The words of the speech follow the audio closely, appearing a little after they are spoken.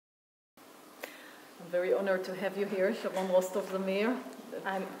very honored to have you here, Sharon Rostorf-Zamir.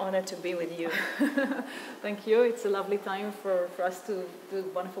 I'm honored to be with you. Thank you. It's a lovely time for us to do a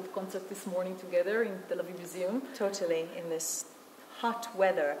wonderful concert this morning together in Tel Aviv Museum. Totally, in this hot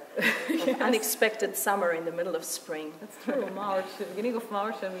weather of Yes. unexpected summer in the middle of spring. That's true, March, the beginning of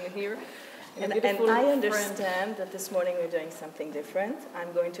March, and we're here. And I understand that this morning we're doing something different.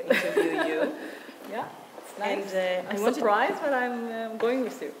 I'm going to interview you. Yeah, it's nice. And I'm surprised, but I'm going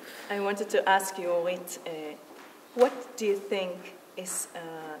with you. I wanted to ask you, Orit, what do you think is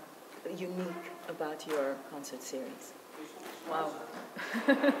unique about your concert series? Wow.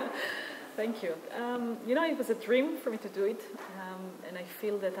 Thank you. It was a dream for me to do it, and I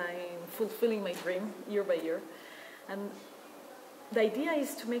feel that I'm fulfilling my dream year by year. And the idea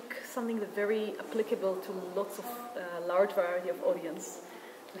is to make something that's very applicable to lots of large variety of audience.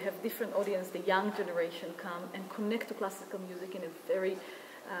 We have different audience, the young generation come and connect to classical music in a very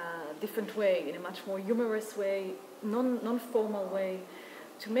different way, in a much more humorous way, non-formal way,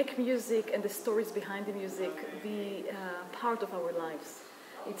 to make music and the stories behind the music be part of our lives.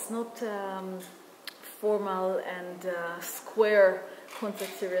 It's not formal and square concert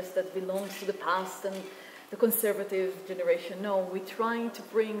series that belongs to the past and the conservative generation. No, we're trying to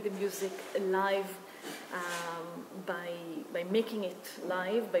bring the music alive by making it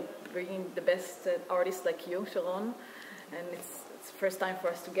live, by bringing the best artists like you, Sharon. And it's the first time for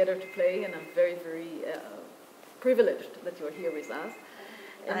us together to play, and I'm very, very privileged that you're here with us.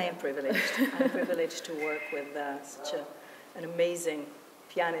 And I am privileged. I'm privileged to work with such an amazing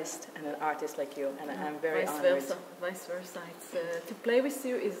pianist and an artist like you, and I'm very honored. Vice versa. It's, to play with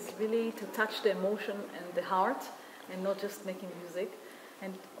you is really to touch the emotion and the heart, and not just making music.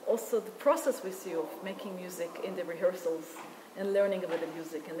 And also the process with you of making music in the rehearsals and learning about the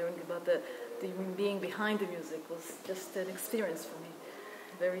music and learning about the human being behind the music was just an experience for me.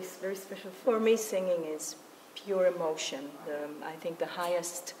 Very, very special. For me, singing is pure emotion. I think the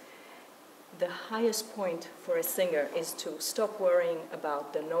highest point for a singer is to stop worrying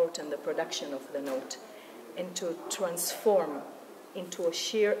about the note and the production of the note, and to transform into a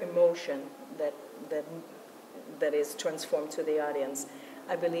sheer emotion that is transformed to the audience.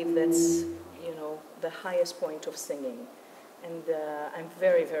 I believe that's the highest point of singing, and I'm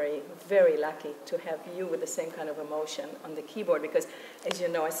very, very, very lucky to have you with the same kind of emotion on the keyboard, because, as you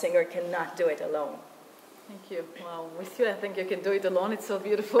know, a singer cannot do it alone. Thank you. Wow, with you I think you can do it alone. It's so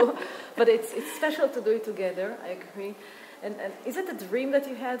beautiful. But it's special to do it together, I agree. And is it a dream that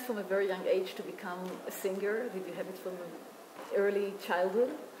you had from a very young age to become a singer? Did you have it from early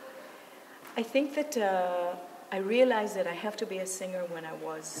childhood? I think that I realized that I have to be a singer when I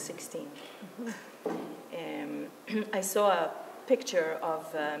was 16. I saw a picture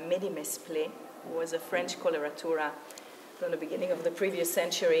of Mehdi Mesplé, who was a French coloratura from the beginning of the previous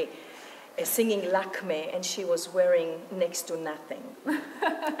century, singing Lakme, and she was wearing next to nothing.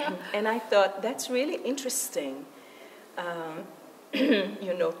 And I thought, that's really interesting,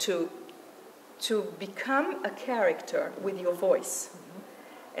 to become a character with your voice.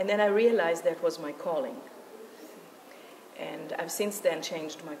 And then I realized that was my calling. And I've since then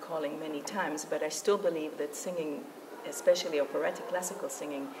changed my calling many times, but I still believe that singing, especially operatic classical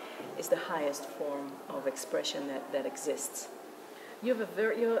singing, is the highest form of expression that exists. You have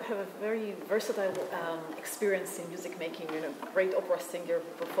a very versatile experience in music making. You're a great opera singer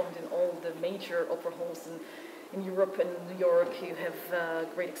who performed in all the major opera halls in Europe and New York. You have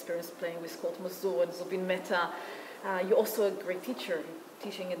great experience playing with Scott Mazur and Zubin Mehta. You're also a great teacher,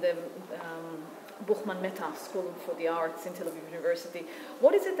 teaching in the Buchman Mehta School for the Arts in Tel Aviv University.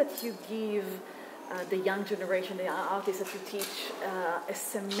 What is it that you give the young generation, the artists that you teach,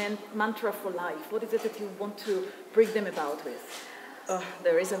 as a mantra for life? What is it that you want to bring them about with?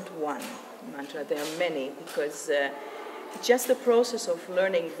 There isn't one mantra, there are many, because just the process of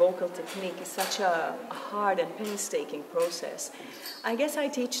learning vocal technique is such a hard and painstaking process. I guess I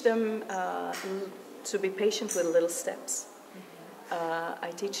teach them to be patient with little steps.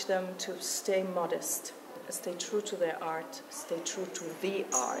 I teach them to stay modest, stay true to their art, stay true to the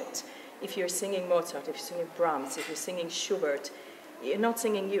art. If you're singing Mozart, if you're singing Brahms, if you're singing Schubert, you're not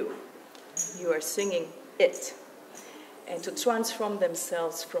singing you. You are singing it. And to transform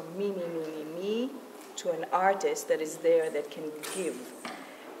themselves from me, to an artist that is there, that can give.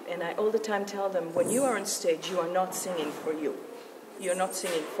 And I all the time tell them, when you are on stage, you are not singing for you. You're not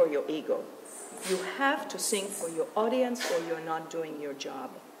singing for your ego. You have to sing for your audience, or you're not doing your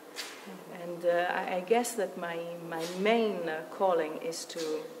job. And I guess that my main calling is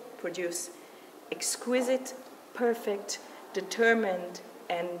to produce exquisite, perfect, determined,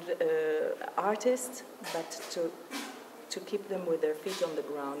 and artists, but to keep them with their feet on the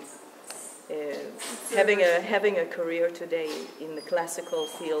ground Having a career today in the classical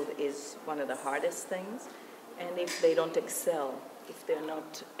field is one of the hardest things, and if they don't excel, if they're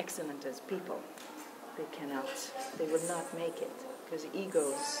not excellent as people, they will not make it, because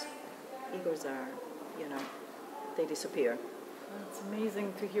egos are, they disappear. It's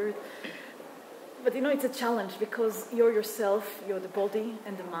amazing to hear it. But it's a challenge, because you're yourself, you're the body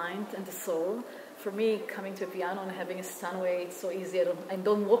and the mind and the soul. For me, coming to a piano and having a Steinway, it's so easy. I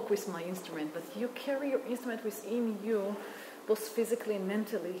don't walk with my instrument, but you carry your instrument within you, both physically and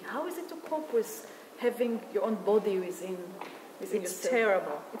mentally. How is it to cope with having your own body within yourself? It's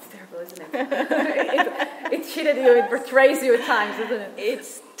terrible. It's terrible, isn't it? It cheated you, it betrays you at times, isn't it?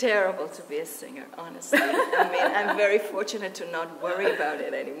 It's terrible to be a singer, honestly. I mean, I'm very fortunate to not worry about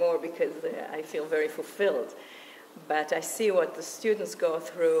it anymore, because I feel very fulfilled. But I see what the students go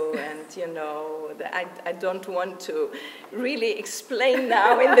through, and I don't want to really explain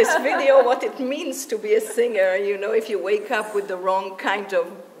now in this video what it means to be a singer. If you wake up with the wrong kind of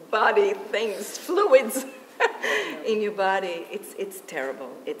body things, fluids in your body, it's terrible.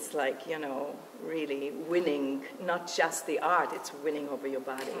 It's like, really winning, not just the art, it's winning over your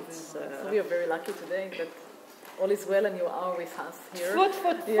body. So we are very lucky today that all is well and you are with us here.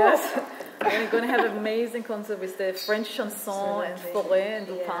 Yes. And we're going to have an amazing concert with the French chanson and Forêt and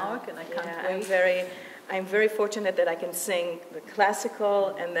Du Parc, and I can't wait. I'm very fortunate that I can sing the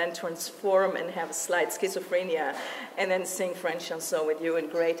classical and then transform and have a slight schizophrenia and then sing French chanson with you and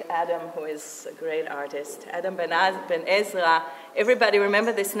great Adam, who is a great artist. Adam Ben Ezra. Everybody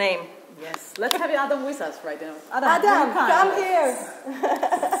remember this name? Yes. Let's have Adam with us right now. Adam, come here.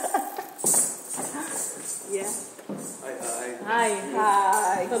 Yeah.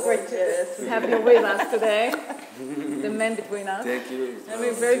 Hi. So great to have you with us today. The man between us. Thank you. And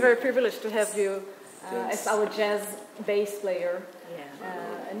we're very, very privileged to have you as our jazz bass player.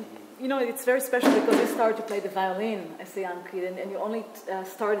 Yeah. And it's very special because you started to play the violin as a young kid, and you only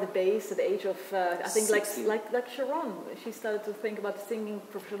started the bass at the age of, I think, like Sharon. She started to think about singing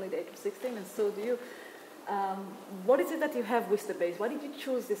professionally at the age of 16, and so do you. What is it that you have with the bass? Why did you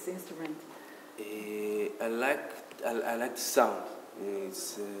choose this instrument? I like the sound.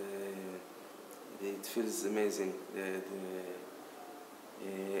 It feels amazing,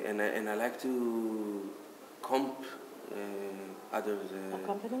 and I like to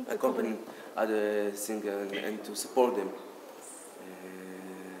accompany other singers and to support them.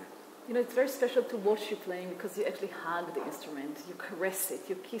 It's very special to watch you playing, because you actually hug the instrument, you caress it,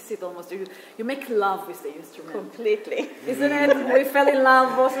 you kiss it almost, you make love with the instrument. Completely. Isn't it? We fell in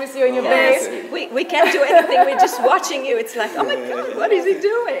love both with you and your bass. We can't do anything, we're just watching you. It's like, oh my God, what is he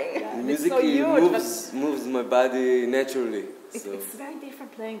doing? The music moves my body naturally. So. It's very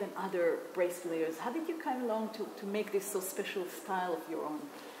different playing than other bass players. How did you come along to make this so special style of your own?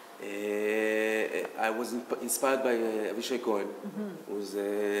 I was inspired by Avishai Cohen, who's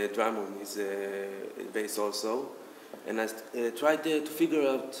a drummer, he's a bass also, and I tried to figure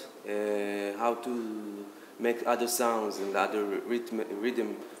out how to make other sounds and other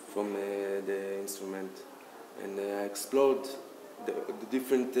rhythm from the instrument, and I explored the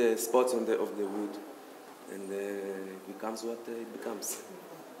different spots of the wood, and it becomes what it becomes.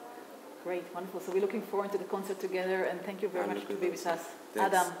 Great, wonderful. So we're looking forward to the concert together, and thank you very much to be with us.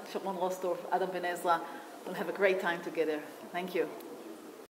 Thanks. Adam, Sharon Rostorf, Adam Ben Ezra. We'll have a great time together. Thank you.